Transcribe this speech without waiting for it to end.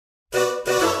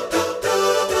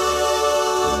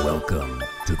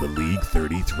the League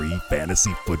 33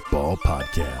 Fantasy Football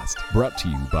Podcast. Brought to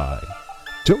you by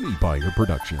Tony Byer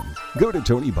Productions. Go to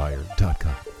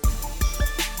TonyByer.com.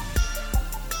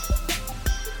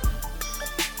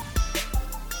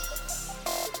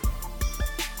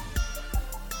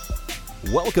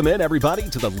 Welcome in, everybody,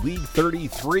 to the League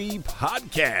 33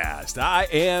 Podcast. I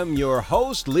am your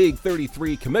host, League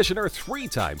 33 Commissioner,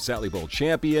 three-time Sally Bowl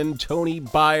champion, Tony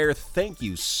Byer. Thank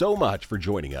you so much for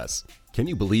joining us. Can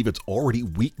you believe it's already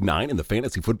week 9 in the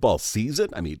fantasy football season?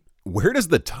 I mean, where does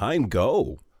the time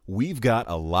go? We've got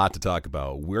a lot to talk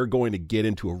about. We're going to get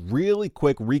into a really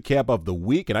quick recap of the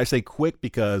week, and I say quick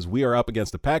because we are up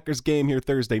against the Packers game here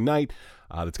Thursday night.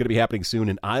 That's going to be happening soon,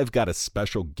 and I've got a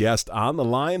special guest on the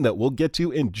line that we'll get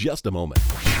to in just a moment.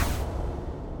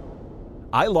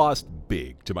 I lost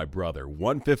big to my brother,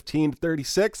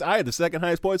 115-36. I had the second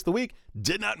highest points of the week.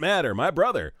 Did not matter. My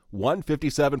brother,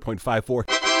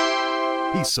 157.54.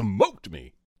 He smoked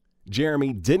me.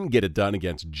 Jeremy didn't get it done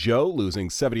against Joe, losing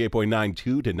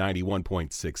 78.92 to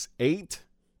 91.68.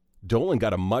 Dolan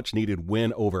got a much-needed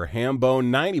win over Hambone,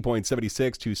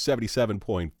 90.76 to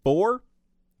 77.4.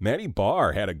 Matty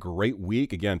Barr had a great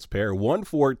week against Pear,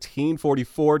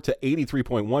 114.44 to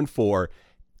 83.14.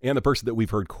 And the person that we've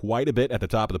heard quite a bit at the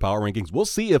top of the power rankings, we'll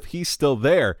see if he's still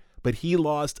there, but he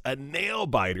lost a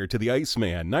nail-biter to the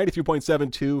Iceman,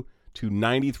 93.72 to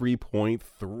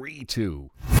 93.32.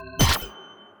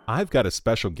 I've got a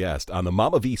special guest on the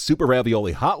Mama V Super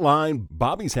Ravioli Hotline.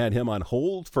 Bobby's had him on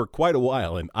hold for quite a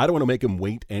while, and I don't want to make him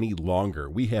wait any longer.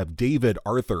 We have David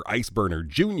Arthur Iceburner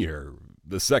Jr.,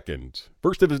 the second,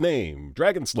 first of his name,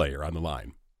 Dragon Slayer, on the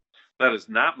line. That is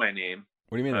not my name.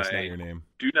 What do you mean that's not your name?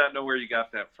 Do not know where you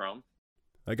got that from.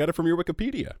 I got it from your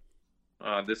Wikipedia.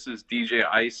 This is DJ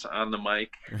Ice on the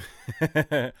mic.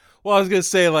 Well, I was going to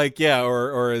say,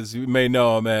 or as you may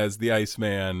know him as the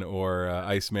Iceman or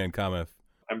Iceman Cometh.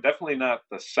 I'm definitely not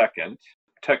the second.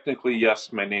 Technically,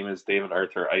 yes, my name is David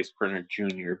Arthur Iceburner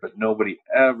Jr., but nobody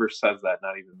ever says that,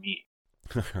 not even me.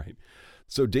 All right.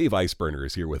 So Dave Iceburner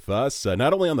is here with us,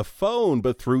 not only on the phone,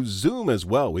 but through Zoom as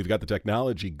well. We've got the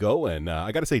technology going.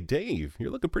 I got to say, Dave,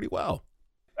 you're looking pretty well.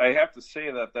 I have to say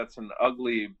that that's an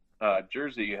ugly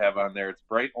jersey you have on there. It's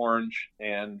bright orange,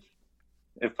 and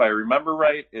if I remember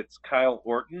right, it's Kyle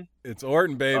Orton. It's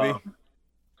Orton, baby.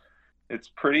 It's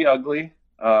pretty ugly.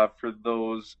 For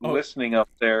those listening up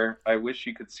there, I wish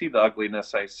you could see the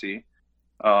ugliness I see.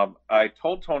 I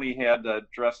told Tony he had to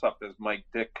dress up as Mike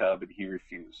Ditka, but he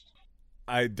refused.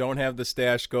 I don't have the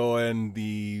stash going.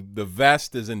 The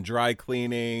vest is in dry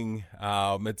cleaning.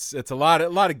 It's a lot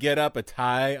of get up, a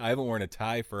tie. I haven't worn a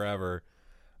tie forever.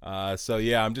 So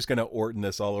yeah, I'm just gonna Orton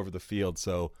this all over the field.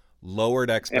 So lowered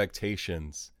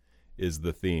expectations is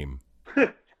the theme.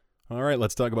 All right,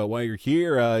 let's talk about why you're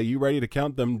here. You ready to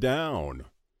count them down?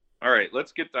 All right,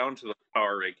 let's get down to the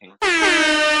power ranking.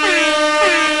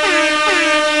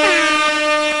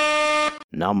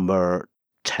 Number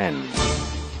 10.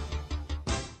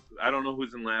 I don't know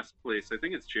who's in last place. I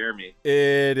think it's Jeremy.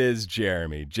 It is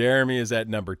Jeremy. Jeremy is at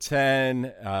number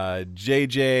 10.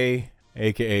 JJ,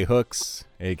 a.k.a. Hooks,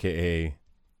 a.k.a.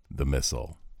 The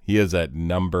Missile. He is at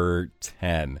number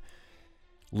 10.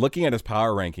 Looking at his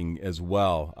power ranking as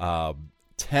well,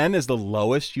 10 is the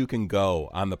lowest you can go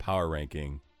on the power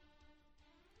ranking.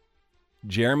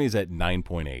 Jeremy's at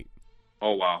 9.8.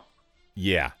 Oh, wow.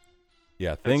 Yeah.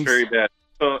 That's very bad.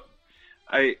 So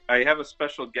I have a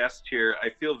special guest here. I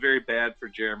feel very bad for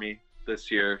Jeremy this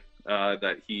year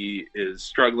that he is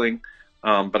struggling.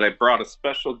 But I brought a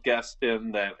special guest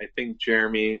in that I think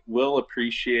Jeremy will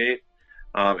appreciate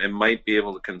and might be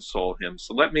able to console him.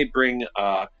 So let me bring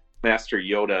Master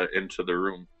Yoda into the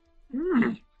room.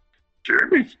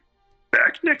 Jeremy,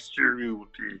 back next year you will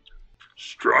be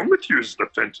strong with you as the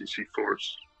fantasy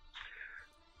force.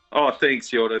 Oh, thanks,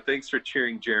 Yoda. Thanks for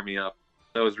cheering Jeremy up.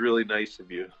 That was really nice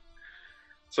of you.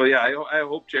 So yeah, I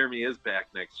hope Jeremy is back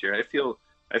next year. I feel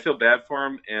bad for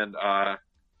him, and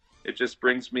it just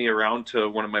brings me around to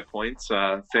one of my points.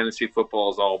 Fantasy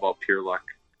football is all about pure luck.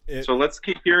 So let's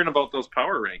keep hearing about those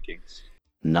power rankings.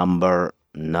 Number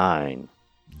 9.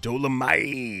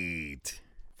 Dolomite.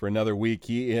 For another week,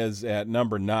 he is at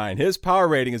number 9. His power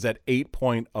rating is at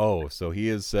 8.0, so he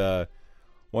is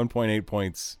 1.8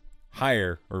 points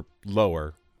higher or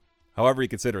lower. However you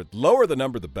consider it. Lower the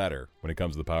number, the better when it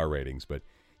comes to the power ratings, but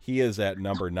he is at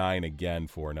number 9 again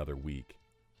for another week.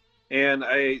 And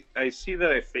I see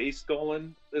that I faced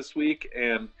Dolan this week,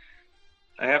 and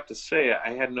I have to say,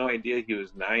 I had no idea he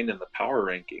was 9 in the power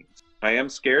rankings. I am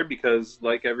scared because,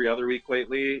 like every other week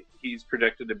lately, he's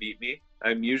projected to beat me.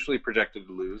 I'm usually projected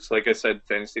to lose. Like I said,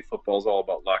 fantasy football is all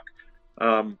about luck.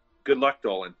 Good luck,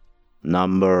 Dolan.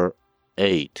 Number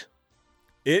 8.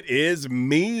 It is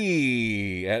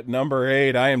me at number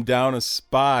 8. I am down a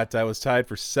spot. I was tied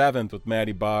for 7th with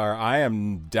Matty Barr. I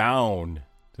am down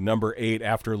to number 8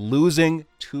 after losing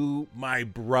to my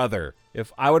brother.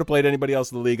 If I would have played anybody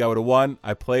else in the league, I would have won.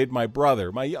 I played my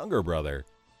brother, my younger brother,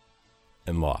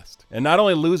 and lost. And not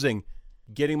only losing,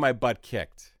 getting my butt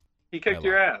kicked. He kicked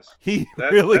your ass. He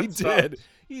really did.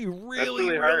 He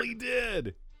really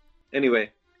did.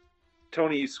 Anyway,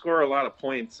 Tony, you score a lot of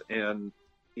points, and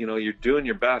you're doing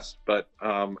your best, but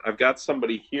I've got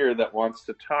somebody here that wants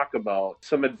to talk about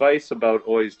some advice about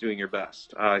always doing your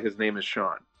best. His name is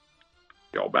Sean.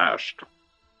 Your best?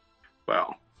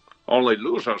 Well, only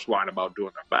losers whine about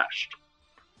doing their best.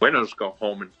 Winners go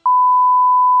home and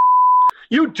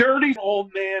You dirty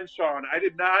old man, Sean. I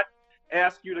did not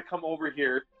ask you to come over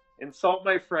here, insult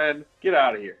my friend. Get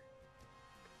out of here.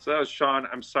 So that was Sean.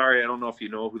 I'm sorry. I don't know if you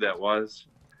know who that was.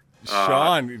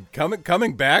 Sean,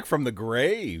 coming back from the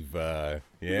grave.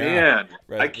 Man,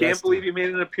 I can't believe you made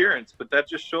an appearance, but that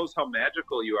just shows how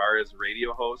magical you are as a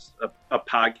radio host, a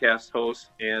podcast host,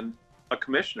 and a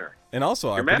commissioner. And also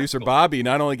our producer Bobby,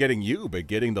 not only getting you, but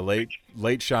getting the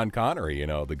late Sean Connery,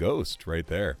 the ghost right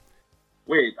there.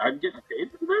 Wait, I'm getting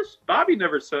paid for this? Bobby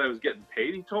never said I was getting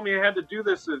paid. He told me I had to do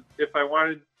this if I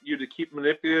wanted you to keep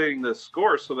manipulating the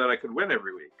score so that I could win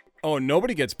every week. Oh,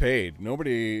 nobody gets paid.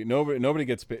 Nobody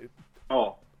gets paid.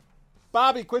 Oh.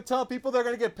 Bobby, quit telling people they're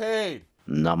going to get paid.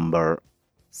 Number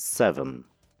 7.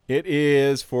 It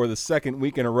is for the second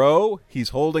week in a row. He's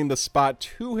holding the spot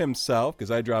to himself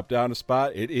because I dropped down a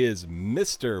spot. It is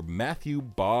Mr. Matthew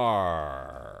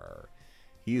Barr.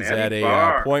 He's at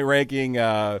a point ranking,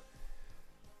 power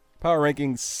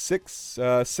ranking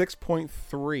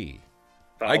 6.3.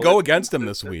 I go against him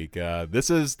this week.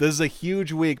 This is a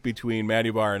huge week between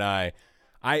Matty Barr and I.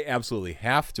 I absolutely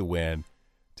have to win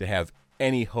to have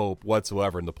any hope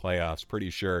whatsoever in the playoffs.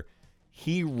 Pretty sure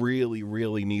he really,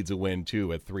 really needs a win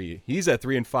too. At 3, he's at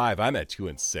 3-5. I'm at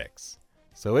 2-6.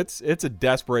 So it's a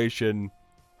desperation.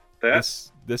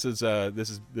 This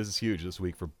is huge this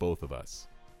week for both of us.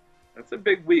 That's a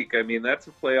big week. I mean, that's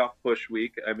a playoff push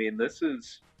week. I mean, this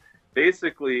is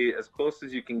basically as close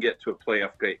as you can get to a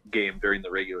playoff game during the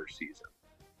regular season.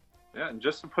 Yeah, and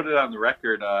just to put it on the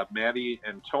record, Maddie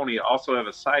and Tony also have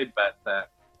a side bet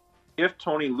that if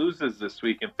Tony loses this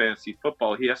week in fantasy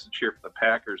football, he has to cheer for the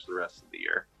Packers the rest of the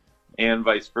year, and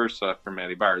vice versa for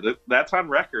Matty Barr. That's on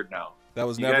record now. That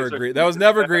was never agreed. That was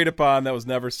never agreed upon. That was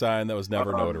never signed. That was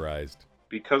never notarized.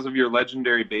 Because of your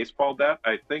legendary baseball bet,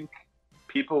 I think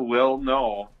people will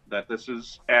know that this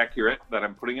is accurate. That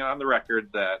I'm putting it on the record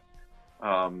that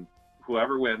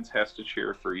whoever wins has to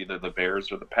cheer for either the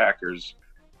Bears or the Packers,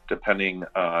 depending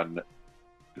on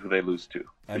who they lose to.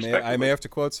 I may have to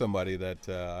quote somebody that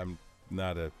I'm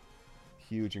not a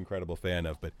huge, incredible fan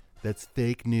of, but that's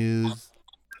fake news.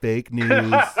 Fake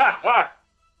news.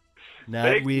 Not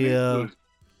fake real. News.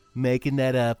 Making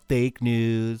that up. Fake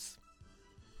news.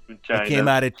 China. It came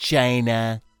out of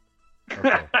China.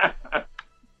 Okay.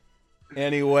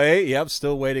 Anyway, yep,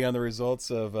 still waiting on the results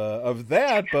of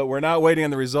that, but we're not waiting on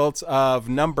the results of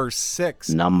number 6.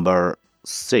 Number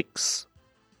 6.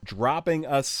 Dropping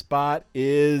a spot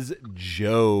is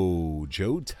Joe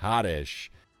Tadish.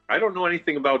 I don't know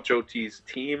anything about Joe T's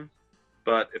team,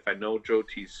 but if I know Joe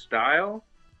T's style,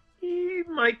 he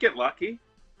might get lucky.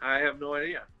 I have no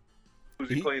idea. Who's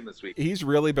he playing this week? He's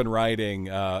really been riding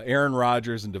Aaron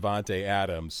Rodgers and Devontae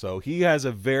Adams, so he has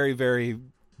a very, very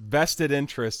vested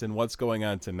interest in what's going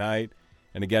on tonight.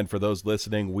 And again, for those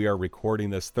listening, we are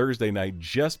recording this Thursday night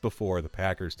just before the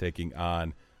Packers taking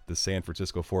on the San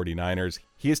Francisco 49ers.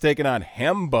 He is taking on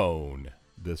Hambone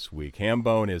this week.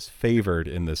 Hambone is favored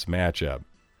in this matchup.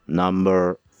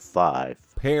 Number 5.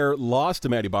 Pair lost to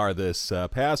Matty Barr this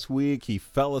past week. He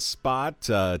fell a spot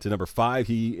to number 5.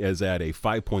 He is at a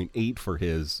 5.8 for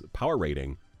his power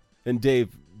rating. And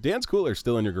Dave, Dan's Cooler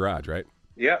still in your garage, right?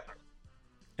 Yep.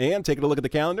 And taking a look at the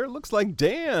calendar, looks like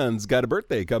Dan's got a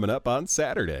birthday coming up on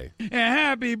Saturday.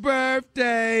 Happy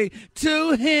birthday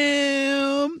to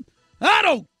him. I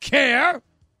don't care.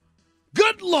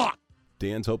 Good luck.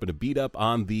 Dan's hoping to beat up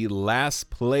on the last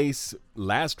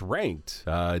ranked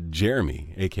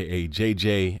Jeremy, a.k.a.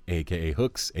 JJ, a.k.a.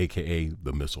 Hooks, a.k.a.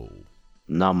 The Missile.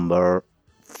 Number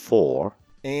 4.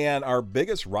 And our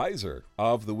biggest riser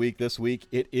of the week this week,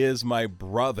 it is my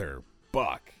brother,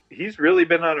 Buck. He's really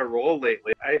been on a roll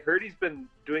lately. I heard he's been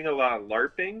doing a lot of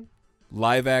LARPing.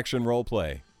 Live action role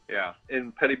play. Yeah,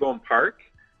 in Pettibone Park.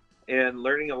 And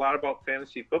learning a lot about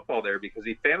fantasy football there because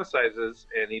he fantasizes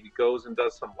and he goes and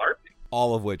does some LARPing.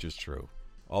 All of which is true.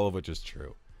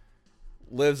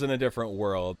 Lives in a different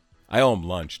world. I owe him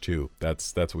lunch, too.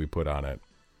 That's what we put on it.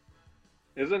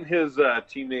 Isn't his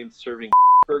team name Serving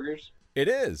Burgers? It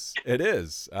is. It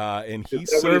is. And he Is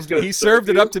that what he's gonna served serve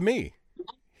it you? up to me.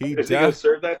 Is he going to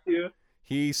serve that to you?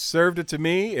 He served it to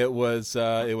me. It was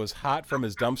hot from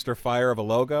his dumpster fire of a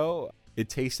logo. It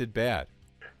tasted bad.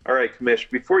 All right, Commish,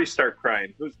 before you start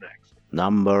crying, who's next?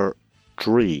 Number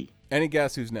 3. Any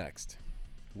guess who's next?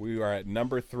 We are at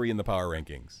number 3 in the power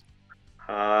rankings.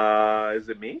 Is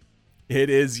it me? It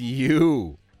is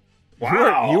you.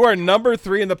 Wow. You are number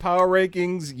 3 in the power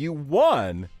rankings. You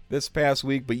won this past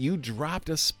week, but you dropped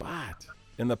a spot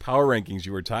in the power rankings.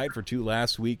 You were tied for 2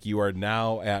 last week. You are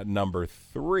now at number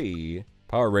 3.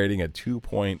 Power rating at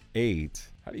 2.8.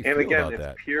 How do you feel about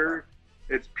that?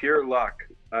 It's pure luck.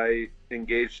 I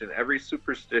engaged in every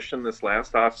superstition this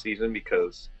last off season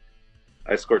because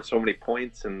I scored so many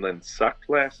points and then sucked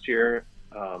last year,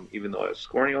 even though I was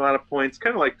scoring a lot of points,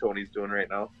 kind of like Tony's doing right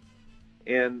now.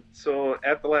 And so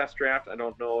at the last draft, I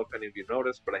don't know if any of you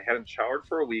noticed, but I hadn't showered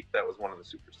for a week. That was one of the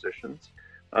superstitions.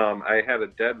 I had a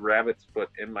dead rabbit's foot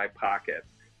in my pocket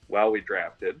while we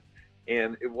drafted,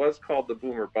 and it was called the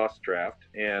boom or bust draft.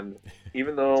 And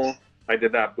even though I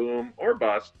did not boom or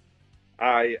bust,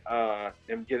 I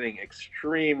am getting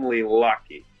extremely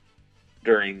lucky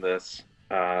during this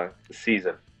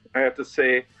season. I have to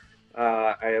say,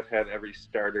 I have had every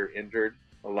starter injured.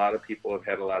 A lot of people have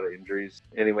had a lot of injuries.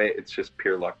 Anyway, it's just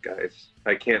pure luck, guys.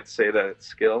 I can't say that it's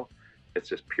skill. It's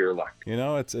just pure luck. You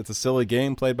know, it's a silly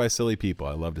game played by silly people.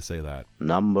 I love to say that.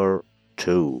 Number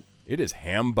 2. It is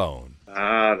Hambone.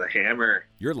 The hammer.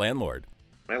 Your landlord.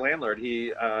 My landlord,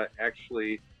 he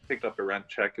actually picked up a rent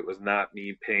check. It was not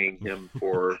me paying him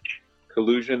for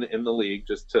collusion in the league,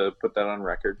 just to put that on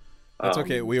record. That's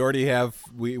okay. We already have,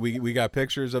 we got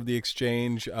pictures of the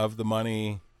exchange of the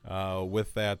money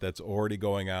with that's already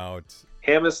going out.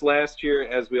 Hamas last year,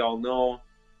 as we all know,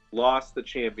 lost the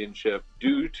championship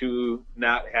due to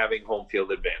not having home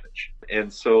field advantage.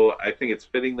 And so I think it's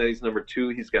fitting that he's number 2.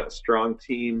 He's got a strong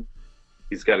team.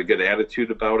 He's got a good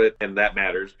attitude about it, and that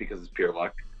matters because it's pure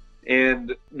luck.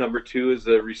 And number 2 is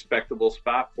a respectable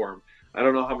spot for him. I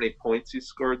don't know how many points he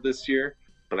scored this year,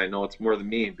 but I know it's more than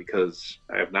me because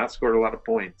I have not scored a lot of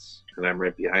points, and I'm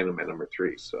right behind him at number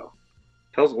 3. So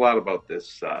tells a lot about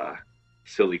this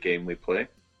silly game we play.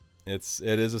 It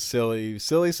is a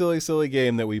silly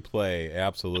game that we play.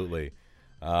 Absolutely.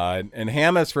 And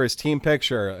Hamas, for his team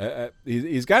picture,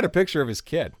 he's got a picture of his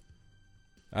kid.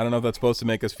 I don't know if that's supposed to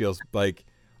make us feel like,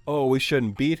 oh, we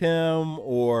shouldn't beat him,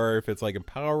 or if it's like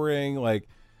empowering, like,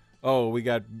 oh, we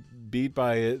got beat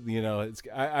by it. You know,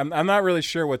 I'm not really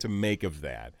sure what to make of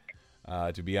that.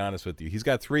 To be honest with you, he's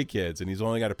got 3 kids, and he's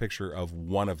only got a picture of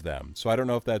one of them. So I don't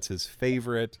know if that's his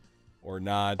favorite or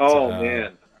not. Oh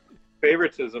man,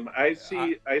 favoritism. I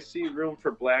see room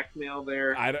for blackmail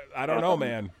there. I don't know,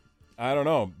 man. I don't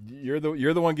know. You're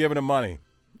the one giving him money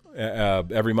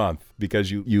every month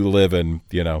because you live in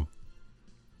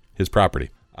his property.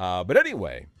 But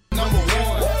anyway,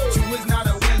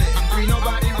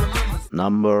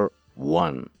 Number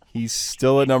 1. he's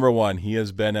still at number 1. He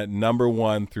has been at number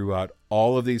 1 throughout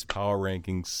all of these power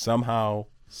rankings. Somehow,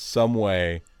 some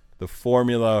way, the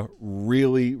formula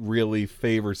really, really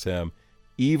favors him,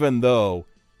 even though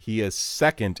he is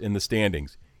second in the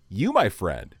standings. You, my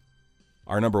friend,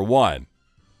 are number 1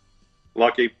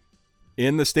 Lucky.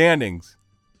 in the standings.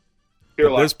 Pure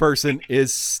But luck. this person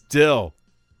is still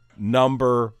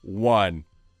number 1,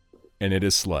 and it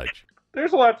is Sludge.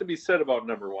 There's a lot to be said about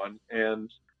number 1, and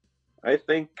I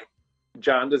think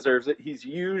John deserves it. He's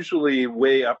usually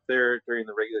way up there during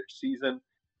the regular season.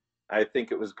 I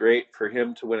think it was great for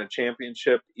him to win a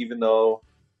championship, even though,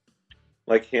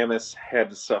 like Hamas, had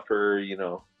to suffer,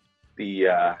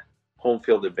 the home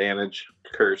field advantage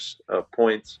curse of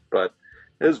points, but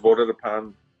it is voted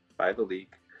upon by the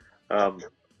league.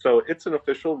 So it's an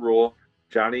official rule.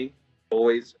 Johnny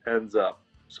always ends up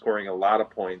scoring a lot of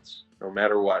points, no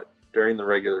matter what, during the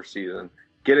regular season,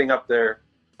 getting up there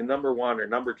in number 1 or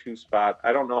number 2 spot.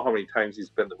 I don't know how many times he's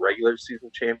been the regular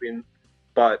season champion,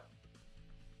 but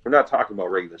we're not talking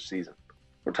about regular season.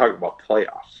 We're talking about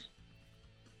playoffs.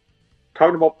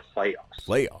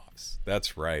 Playoffs.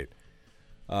 That's right.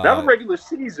 Not the regular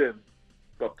season,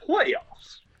 but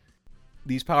playoffs.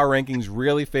 These power rankings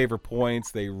really favor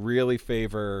points. They really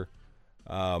favor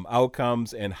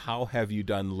outcomes and how have you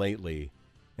done lately.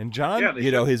 And John,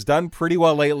 has done pretty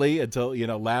well lately until,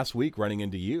 last week running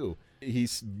into you.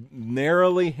 He's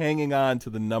narrowly hanging on to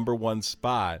the number 1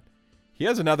 spot. He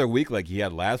has another week like he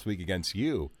had last week against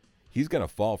you. He's going to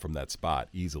fall from that spot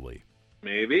easily.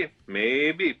 Maybe.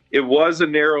 It was a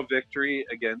narrow victory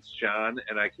against John,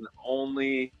 and I can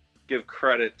only give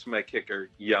credit to my kicker,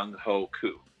 Young Ho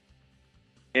Koo.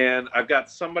 And I've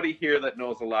got somebody here that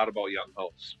knows a lot about Young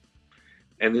Ho's.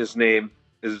 And his name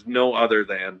is no other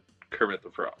than Kermit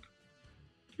the Frog.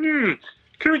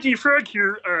 Kermit the Frog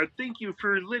here. Thank you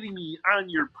for letting me on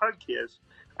your podcast.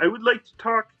 I would like to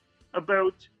talk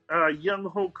about Young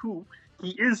Ho Koo. He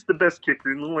is the best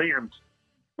kicker in the land.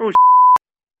 Oh,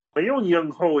 my own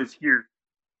Young Ho is here.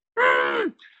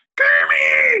 Kermit!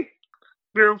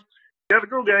 Well, gotta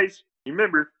go, guys.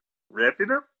 Remember, wrap it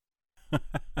up.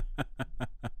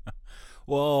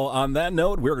 Well, on that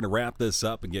note, we're going to wrap this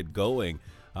up and get going.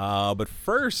 But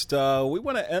first, we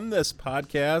want to end this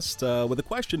podcast with a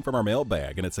question from our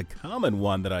mailbag, and it's a common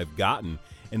one that I've gotten,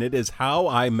 and it is how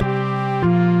I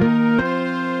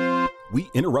We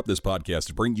interrupt this podcast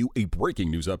to bring you a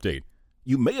breaking news update.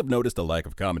 You may have noticed a lack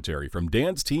of commentary from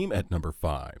Dan's team at number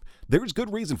 5. There's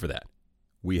good reason for that.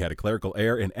 We had a clerical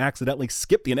error and accidentally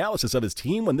skipped the analysis of his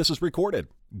team when this was recorded.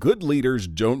 Good leaders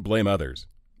don't blame others.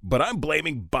 But I'm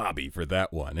blaming Bobby for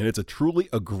that one, and it's a truly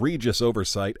egregious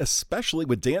oversight, especially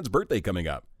with Dan's birthday coming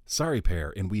up. Sorry,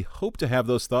 pair, and we hope to have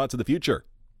those thoughts in the future.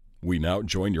 We now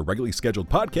join your regularly scheduled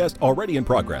podcast already in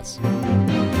progress. The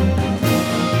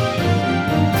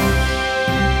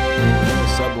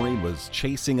submarine was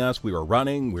chasing us. We were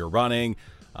running.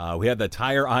 We had the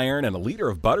tire iron and a liter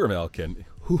of buttermilk, and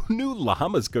who knew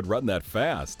llamas could run that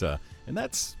fast? And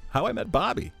that's how I met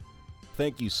Bobby.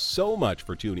 Thank you so much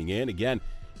for tuning in. Again,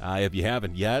 if you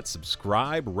haven't yet,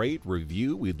 subscribe, rate,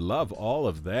 review. We'd love all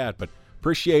of that, but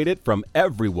appreciate it from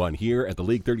everyone here at the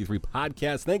League 33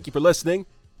 podcast. Thank you for listening,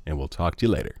 and we'll talk to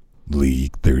you later.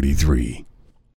 League 33.